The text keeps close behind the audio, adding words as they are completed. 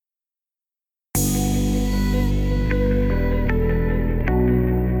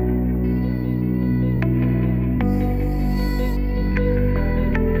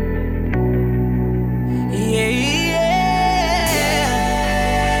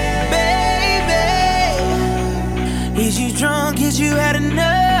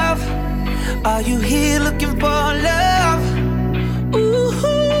Are you here looking for love? Ooh,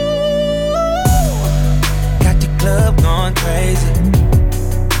 got the club going crazy.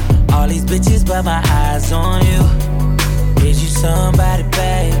 All these bitches, but my eyes on you. Is you somebody,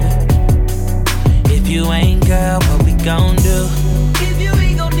 baby? If you ain't, girl, what we gon' do? If you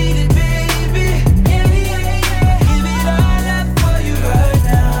ain't gon' need it, baby. Yeah, yeah, yeah. Give it all up for you right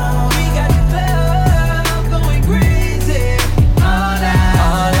now. We got the club going crazy. All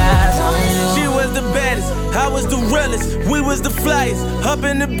eyes on you. She was the baddest, I was the realest. We was the flyest, up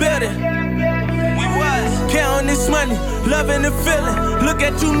in the building. We was counting this money, loving the feeling. Look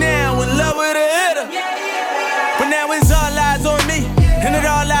at you now, in love with a hitter. But now it's all eyes on me, and it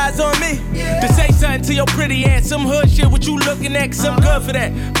all eyes on me. To say something to your pretty ass, some hood shit, what you looking at, cause I'm good for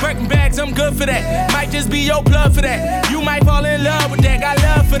that. Birkin bags, I'm good for that. Might just be your plug for that. You might fall in love with that, got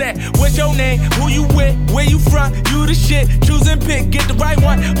love for that. What's your name, who you with, where you from, you the shit. Choose and pick, get the right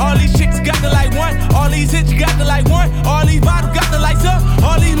one. All these chicks got the like one. All these hits, you got the like one. All these bottles got the lights up.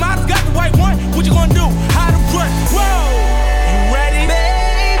 All these models got the white one. What you gonna do, how to run, whoa. You ready?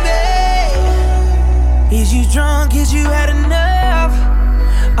 Baby, is you drunk, is you had enough?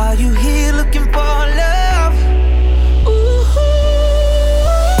 Are you here looking for love? Ooh,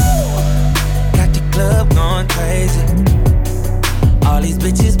 got the club going crazy. All these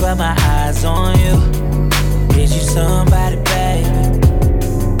bitches, but my eyes on you. Is you somebody, baby?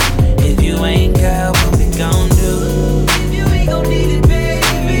 If you ain't, girl, what we gon' do? If you ain't gon' need it,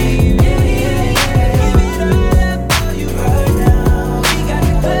 baby. Yeah, yeah, yeah. Give it all up for you right now. We got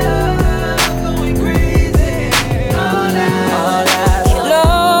the club going crazy. All eyes.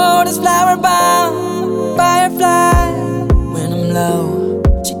 Lord is flower bomb, firefly. When I'm low,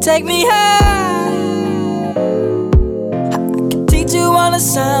 she take me high. I can teach you all the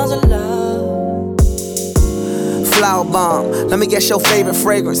sounds of love. Flower bomb, let me guess your favorite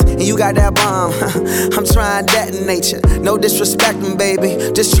fragrance. And you got that bomb. I'm trying that in nature. No disrespecting, baby.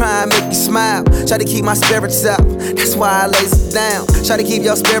 Just try and make me smile. Try to keep my spirits up. That's why I lays it down. Try to keep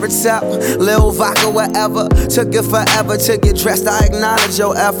your spirits up. Lil vodka, whatever. Took it forever to get dressed. I acknowledge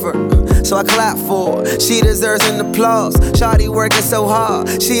your effort, so I clap for her. She deserves an applause. Shawty working so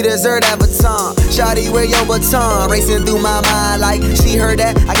hard. She deserve that baton. Shawty, wear your baton. Racing through my mind like she heard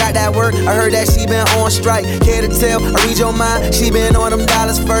that. I got that work. I heard that she been on strike. Care to tell? I read your mind. She been on them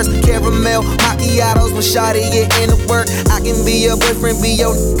dollars first. Caramel macchiatos when Shawty get into work. I can be your boyfriend, be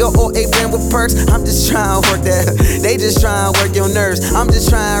your nigga, or a friend with perks. I'm just trying to work that. They just trying to work your nerves. I'm just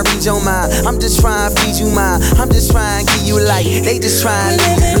trying to read your mind. I'm just trying to feed you mine. I'm just trying to give you light. They just trying to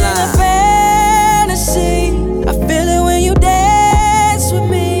leave you blind. Fantasy, I feel it when you dance with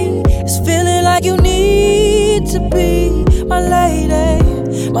me. It's feeling like you need to be my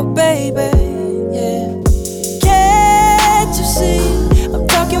lady, my baby, yeah. Can't you see? I'm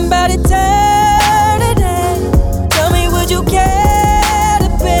talking about eternity. Tell me, would you care to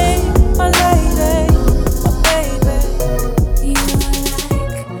be my lady, my baby? You're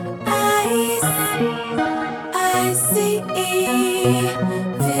like icy,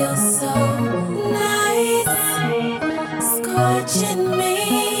 feels so nice, scorching me.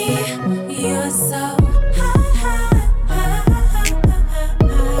 You're so hot,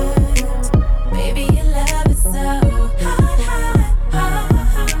 baby. Your love is so hot.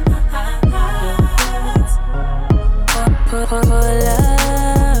 Pull up.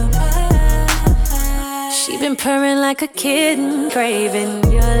 She been purring like a kitten, craving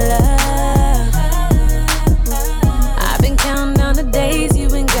your love. I've been counting down the days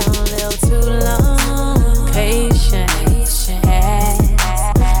you've been gone a little too long. Patience,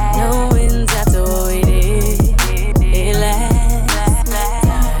 no ends after what we did. It lasts.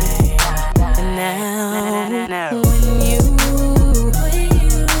 And now, when you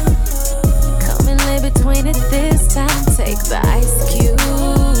come and lay between it this time, take the ice cube.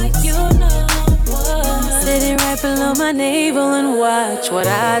 Sitting right below my navel and watch what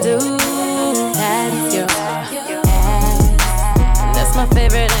I do. That's your ass. That's my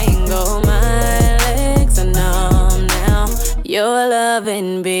favorite angle. My legs are numb now. Your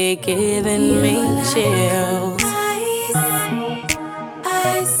loving be giving me chills.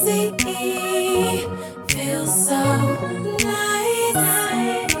 I see, feels so nice,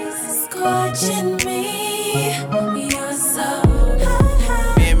 scorching me. You're so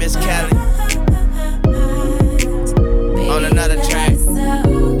hot. Me and Miss Kelly on another track.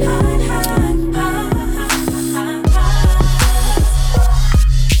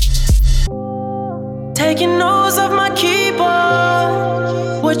 Taking notes off my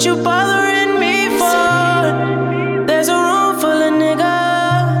keyboard. What you bothering me for? There's a room full of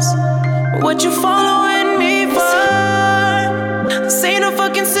niggas. What you following me for? This ain't no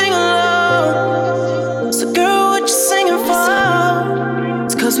fucking sing-along.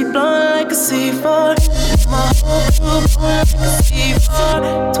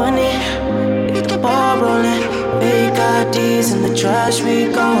 trash, we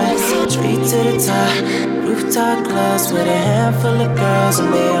going straight to the top. Rooftop clubs with a handful of girls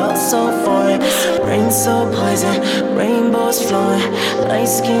and they all so foreign. Rain so poison, rainbows flowing. Light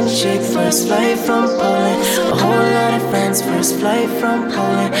skin chick, first flight from Poland. A whole lot of friends, first flight from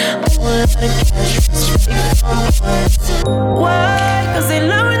Poland. A whole lot of cash, straight from Poland. Why? Cause they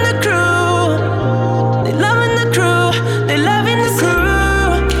loving the crew. They loving the crew. They loving the crew.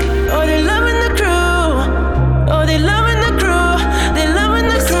 Oh, they loving the crew. Oh, they loving the crew. They loving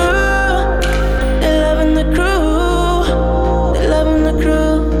the crew. They loving the crew. They loving the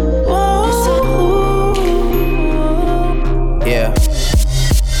crew. Whoa. Yeah.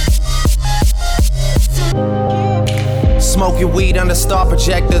 Smoking weed under star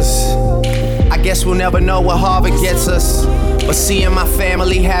projectors. I guess we'll never know what Harvard gets us. But seeing my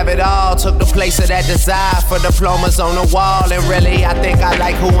family have it all took the place of that desire for diplomas on the wall. And really, I think I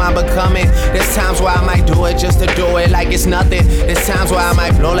like who I'm becoming. There's times where I might do it just to do it like it's nothing. There's times where I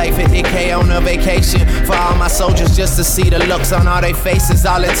might blow like 50K on a vacation for all my soldiers just to see the looks on all their faces.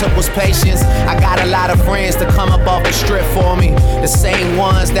 All it took was patience. I got a lot of friends to come up off the strip for me. The same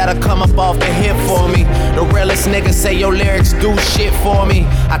ones that'll come up off the hip for me. The realest niggas say your lyrics do shit for me.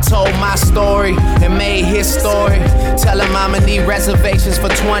 I told my story and made his story. Tell him I'ma need reservations for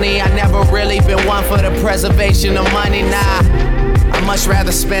 20. I never really been one for the preservation of money, nah. I much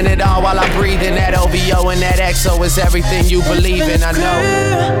rather spend it all while I'm breathing. That OVO and that XO is everything you believe in, I know.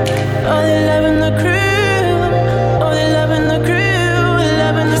 Oh, they loving the crew. Oh, they loving the crew. They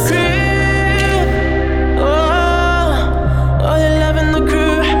loving the crew. Oh, they loving the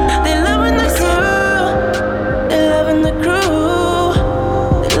crew. They loving the crew. They loving the crew.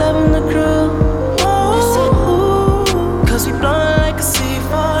 They loving the crew.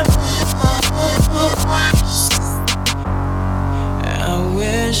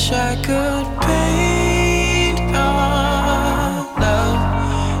 I could paint our love,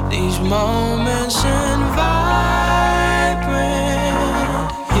 these moments in vibrant.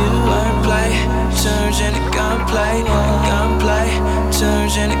 You wordplay turns into gunplay, gunplay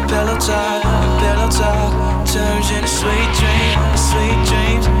turns into pillow talk, and pillow talk turns into sweet dreams, sweet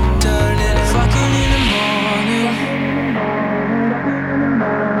dreams turn into fucking in the morning.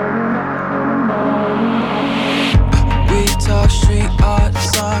 We talk street art,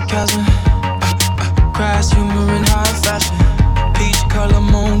 sarcasm, crass humor in high fashion. Peach color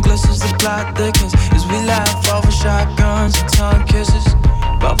moon glistens, the plot thickens as we laugh over shotguns and tongue kisses.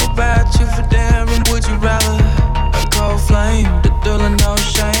 Bubble bath, you for daring, would you rather? A cold flame, the thrill of no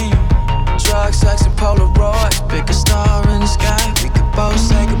shame. Drugs, sex, and Polaroids, pick a star in the sky, we could both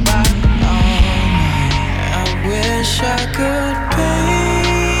say goodbye. Oh, I wish I could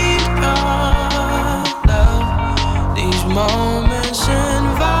paint our love, these moments in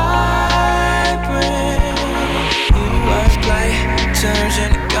vibrant. You wordplay turns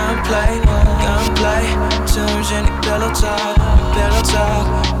into gunplay, gunplay turns into pillow talk, pillow talk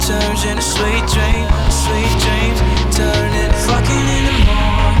turns into sweet dreams, sweet dreams turn into fucking in the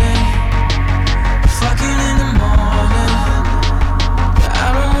morning, fucking in the morning. I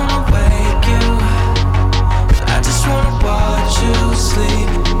don't wanna wake you, I just wanna watch you sleep.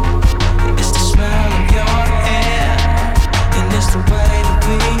 It's the smell of your hair, and it's the way that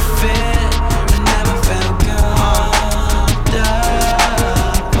we fit. We never felt comfortable.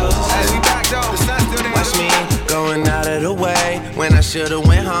 Watch me going out of the way when I should've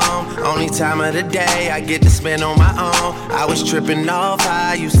went home. Only time of the day I get to spend on my own. I was tripping off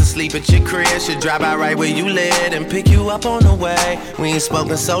high, used to sleep at your crib. Should drive out right where you live and pick you up on the way. We ain't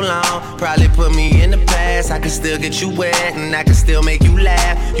spoken so long, probably put me in the past. I can still get you wet and I can still make you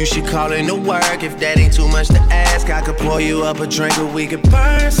laugh. You should call in to work if that ain't too much to ask. I could pour you up a drink or we could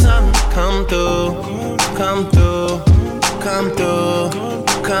burn something. Come through, come through, come through,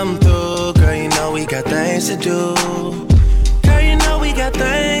 come through. Girl, you know we got things to do. Girl, you know we got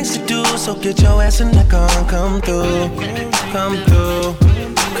things to do. So get your ass in the car and come through, come through,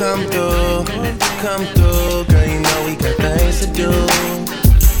 come through, come through. Girl, you know we got things to do.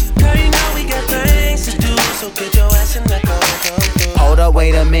 Girl, you know we got things to do. So get your ass in the car and come through. Hold up,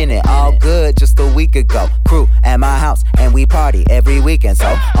 wait a minute, all good just a week ago. Crew at my house and we party every weekend.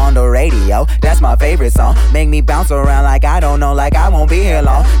 So on the radio, that's my favorite song. Make me bounce around like I don't know, like I won't be here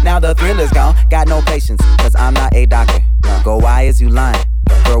long. Now the thrill is gone, got no patience, cause I'm not a doctor. Go, why is you lying?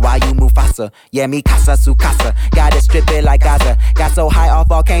 forever while you Mufasa. Yeah, me casa su casa. Gotta strip it like Gaza. Got so high off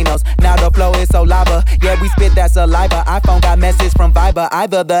volcanoes, now the flow is so lava. Yeah, we spit that saliva. iPhone got message from Viber.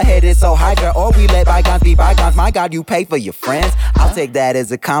 Either the head is so hydra or we let bygones be bygones. My God, you pay for your friends. I'll take that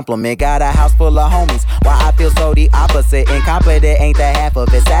as a compliment. Got a house full of homies. Why I feel so the opposite. Incompetent ain't the half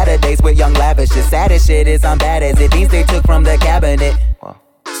of it. Saturdays with young lavish. The saddest shit is I'm bad as it. These they took from the cabinet. Well,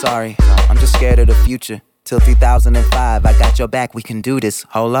 sorry, I'm just scared of the future. Till 2005, I got your back, we can do this,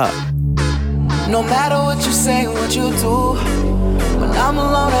 hold up. No matter what you say, what you do, when I'm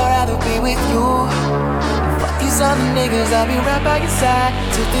alone, I'd rather be with you. Fuck these other niggas, I'll be right by your side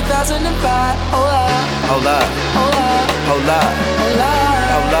till 2005. Hold up, hold up, hold up, hold up, hold up,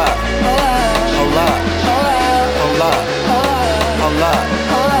 hold up, hold up, hold up, hold up, hold up,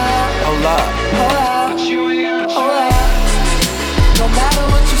 hold up, hold up, hold up, hold up. No matter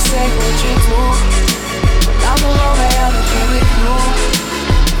what you say, what you do, I'm alone, I'd rather be with you.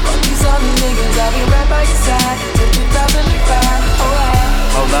 Fuck these other niggas, I'll be right by your side till 2005. Hold up,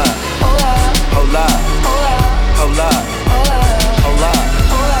 hold up, hold up, hold up, hold up, hold up, hold up, hold up,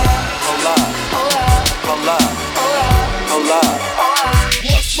 hold up, hold up, hold up, hold up, hold up.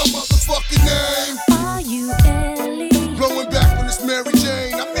 What's my motherfucking name? Are you Ellie? Blowing back from this Mary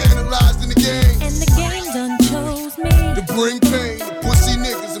Jane, I'm analyzed in the game. And the game done chose me. To bring pain to pussy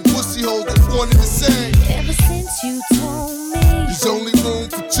niggas and pussy hoes that wanted the same. Ever since you told me There's only room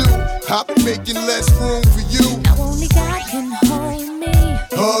for two. I've been making less room for you. now only God can hold me.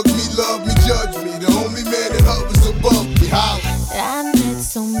 Hug me, love me, judge me. The only man that hovers above me. Holla. I met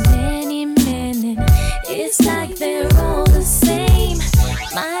so many men and it's like they're all the same.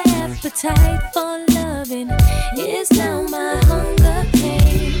 My appetite for loving is now my hunger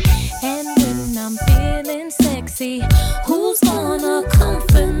pain. And when I'm feeling sexy, who's gonna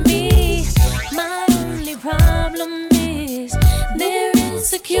comfort me? My only problem is their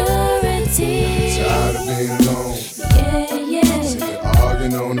insecurity. Tired of being alone. Yeah, yeah. Sick of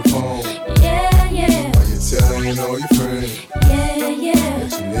arguing on the phone. Yeah, yeah. While you're telling all your friends. Yeah, yeah.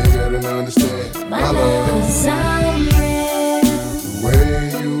 But you nigga don't understand My love, 'cause I'm real. The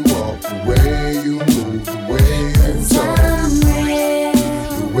way you walk, the way you move, the way you talk. I'm real.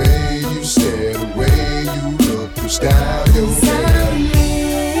 The way you stare, the way you look, your style, your hair. I'm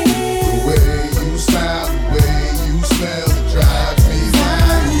real. The way you smile, the way you smell, it drives me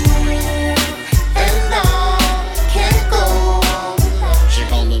wild. And I can't go on without She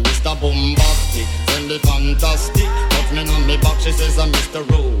call me Mr. Bombastic, send me fantastic. Touch me on me back, she says I'm Mr.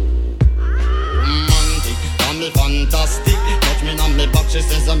 Romantic. Call me fantastic, touch me on me back, she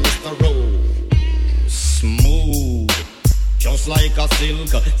says I'm Mr. Smooth, just like a silk.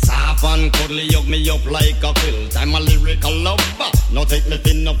 Soft and cuddly, hug me up like a quilt. I'm a lyrical lover, now take me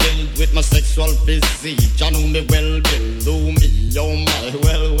thin or filled with my sexual physique. You know me well, Bill, do me, oh my,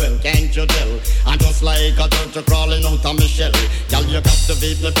 well, can't you tell? I'm just like a turtle crawling out of my shell. Girl, you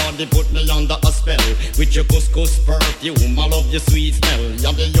captivate my body, put me under a spell. With your couscous perfume, I love your sweet smell.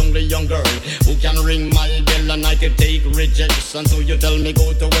 You're the only young girl who can ring my bell, and I can take rejection. So you tell me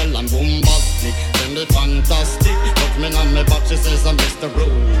go to well, I'm bombastic, send me fantastic. Touch me on my back, she says I'm Mr.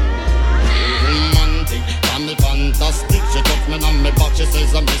 Romantic. I'm me fantastic, she touch me on my back, she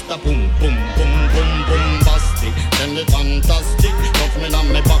says I'm Mr. Boom, boom, boom, boom, bombastic. Send me fantastic, touch me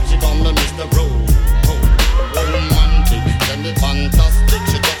on my back, she call me Mr. Romantic. Send me fantastic,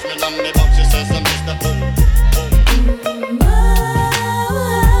 she touch me on my back, she says I'm Mr. Boom, boom.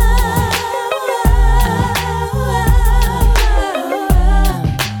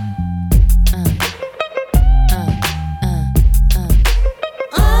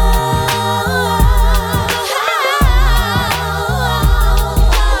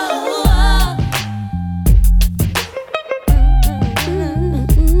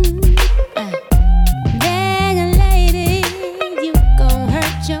 Lady, you go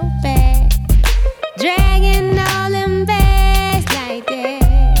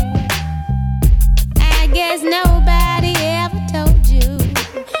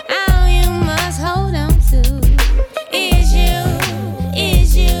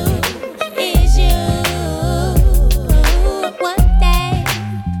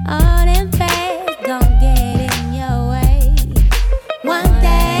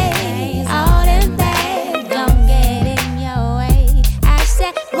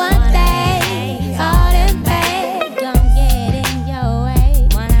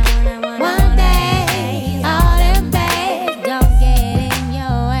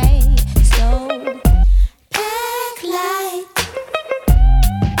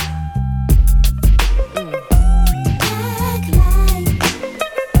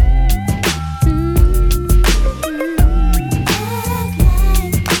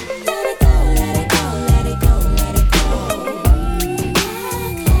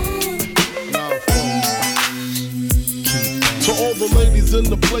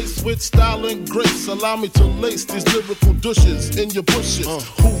Ladies in the place with style and grace. Allow me to lace these lyrical douches in your bushes.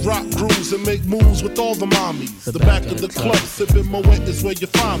 Who rock grooves and make moves with all the mommies. The back of the club, sipping Moet is where you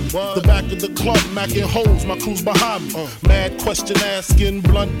find me. The back of the club, macking holes, my crew's behind me. Mad question asking,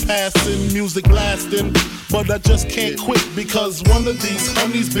 blunt passing, music lasting. But I just can't quit because one of these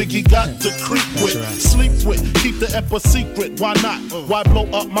honeys Biggie got to creep with, sleep with, keep the ep a secret. Why not? Why blow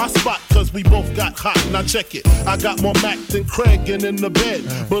up my spot? Cause we both got hot. Now check it. I got more Mac than Craig and in the bed.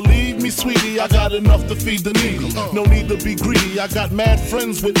 Believe me, sweetie, I got enough to feed the needy. No need to be greedy. I got mad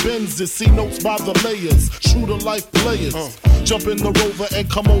friends with Benzes. See notes by the layers. True to life players. Jump in the Rover and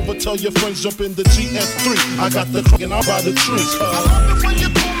come over. Tell your friends jump in the GS3. I got the crack and I'm by the tree. I love it when you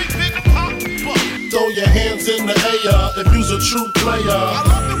call me Big Papa. Throw your hands in the air if you's a true player. I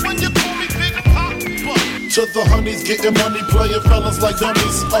love it when you call me Big Papa. To the honeys getting money, playing fellas like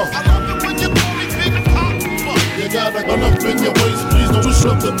dummies. I love it when you call me Big Papa. You gotta run up in your waist, please don't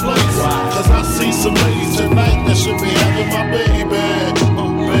disrupt the place. Cause I see some ladies tonight that should be having my baby.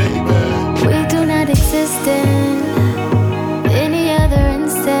 Baby. We do not exist in any other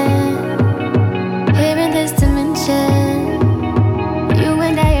instant. Here in this dimension, you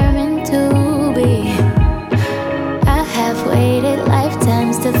and I are meant to be. I have waited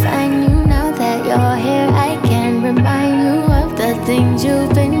lifetimes to find you. Now that you're here, I can remind you of the things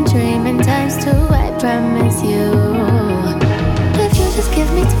you've been dreaming times two. I promise you. If you just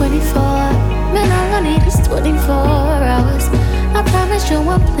give me 24, man, all I need is 24 hours. I promise you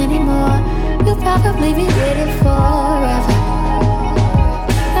want plenty more. You'll probably be waiting forever.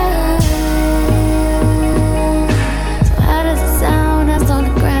 So how does it sound? Us on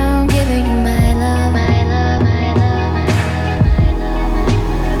the ground, giving you my love, my love, my love,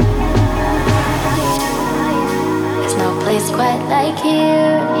 my love. There's no place quite like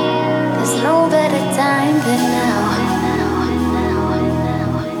here. There's no better time than now.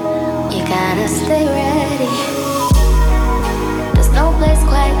 You gotta stay ready. No place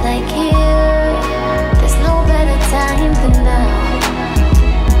quite like here. There's no better time than now.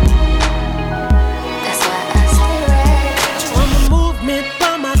 That's why I stay ready. I'm a movement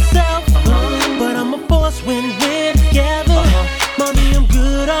by myself, but I'm a force when we're together. Mommy, I'm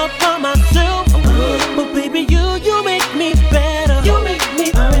good all by myself, but baby, you make me better. You make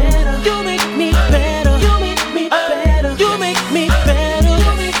me better. You make me better. You make me better. You make me better.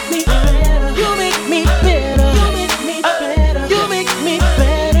 You make me better. You make me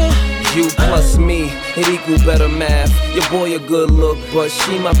better. You plus me, it equal better math. Your boy a good look, but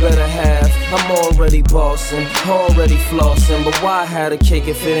she my better half. I'm already bossing, already flossing, but why have a cake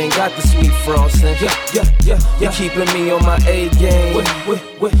if it ain't got the sweet frosting? Yeah. You're keeping me on my A game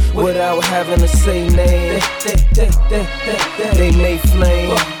without having to say name. They may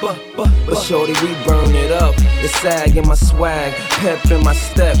flame, but shorty, we burn it up. The sag in my swag, pep in my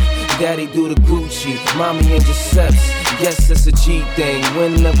step. Daddy do the Gucci, mommy in Giuseppe's. Guess it's a G thing.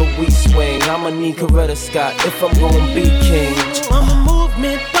 Whenever we swing, I'ma need Coretta Scott if I'm gonna be king. I'm a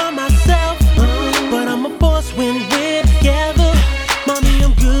movement by myself, but I'm a force when we're together. Mommy,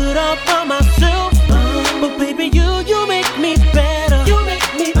 I'm good all by myself, but baby, you make me better. You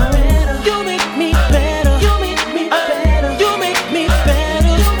make me better. You make me better. You make me better. You make me better.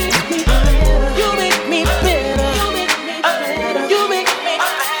 You make me better. You make me better. You make me better. You make me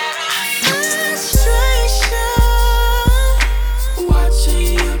better.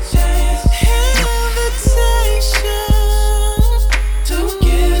 Watching you dance, invitation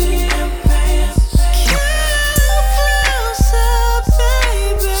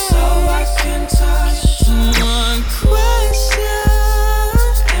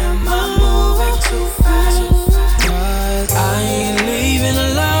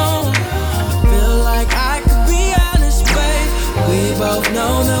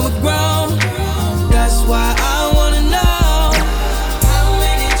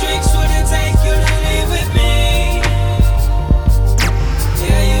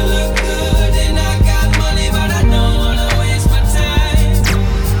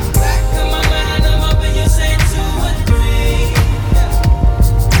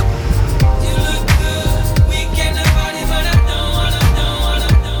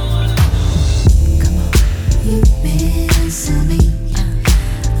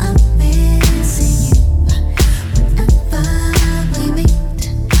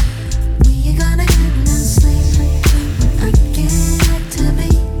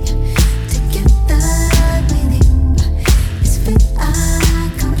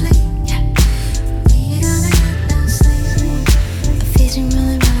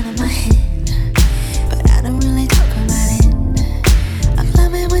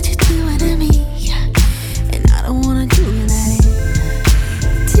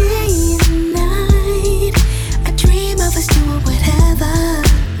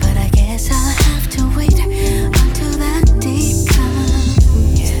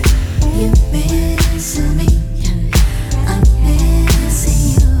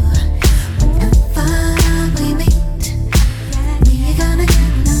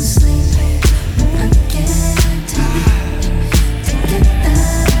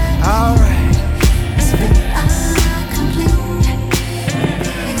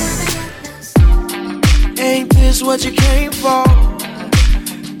what you came for?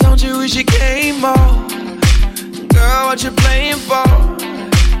 Don't you wish you came more? Girl, what you playing for?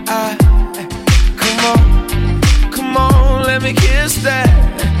 Come on, let me kiss that.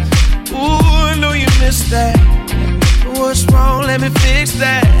 Ooh, I know you missed that. What's wrong? Let me fix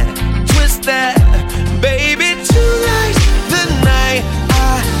that. Twist that. Baby, tonight's the night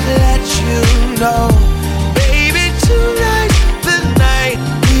I let you know. Baby, tonight's the night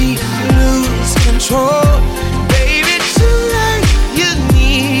we lose control. Baby, tonight you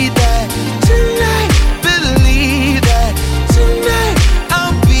need that. Tonight, believe that. Tonight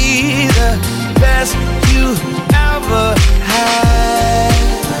I'll be the best you ever had.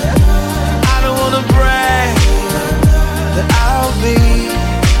 I don't wanna brag, but I'll be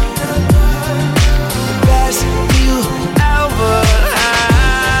the best you ever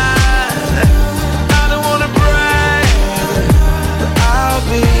had. I don't wanna brag, but I'll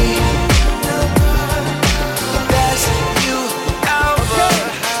be the best you ever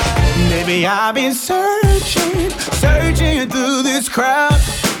had. Maybe I've been searching through this crowd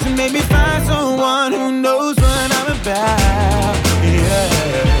to make me find someone who knows what I'm about. Yeah.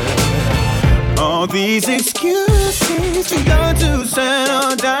 All these excuses to go to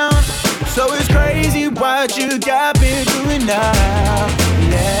settle down. So it's crazy what you got me doing now.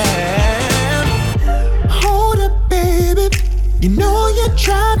 Yeah. Hold up, baby. You know you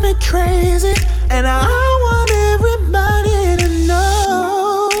drive me crazy, and I want everybody to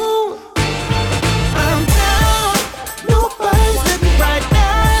know I'm down. Nobody's looking right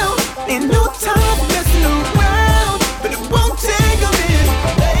now. Ain't no time for messing around, but it won't take a minute.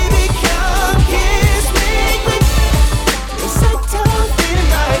 Baby, come kiss me quick. It's a tough thing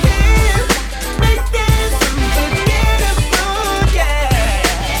right here. Make this unforgettable, yeah.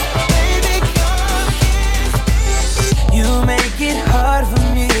 Baby, come kiss me. You make it hard for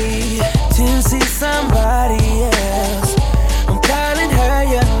me to see somebody else. I'm calling her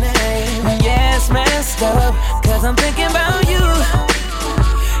your name. Yes, messed up, cause I'm thinking about you.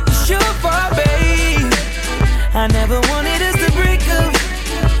 It's your fault, babe. I never wanted us to break up.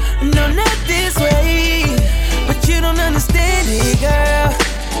 No, not this way. But you don't understand it, girl.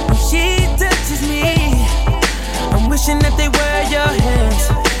 When she touches me, I'm wishing that they were your hands.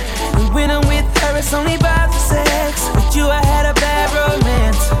 And when I'm with her, it's only about the sex. With you, I had a bad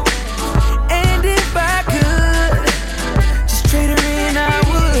romance. And if I could just trade her in, I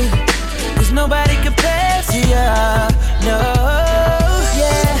would. Cause nobody compares to you. No,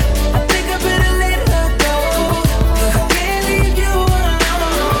 yeah. I think I better let her go. I can't leave you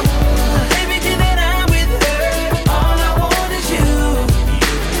alone. Everything that I'm with her, all I want is you.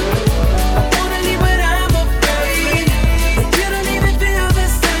 I wanna leave, but I'm afraid that you don't even feel the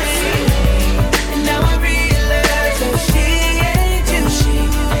same. And now I realize that she ain't you.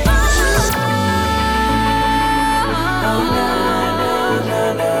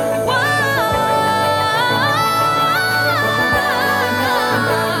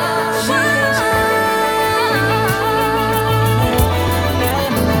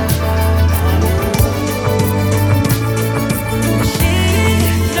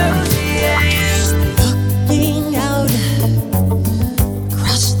 Looking out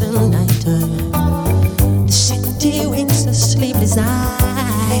across the night, the city waits a sleepless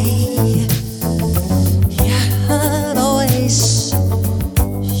eye. Yeah, I'll always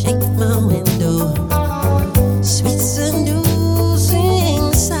shake my window, sweet seducing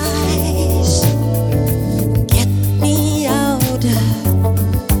sighs. Get me out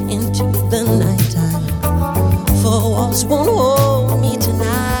into the nighttime, for walls won't hold me tonight.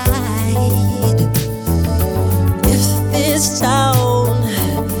 If this town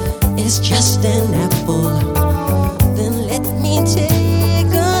is just an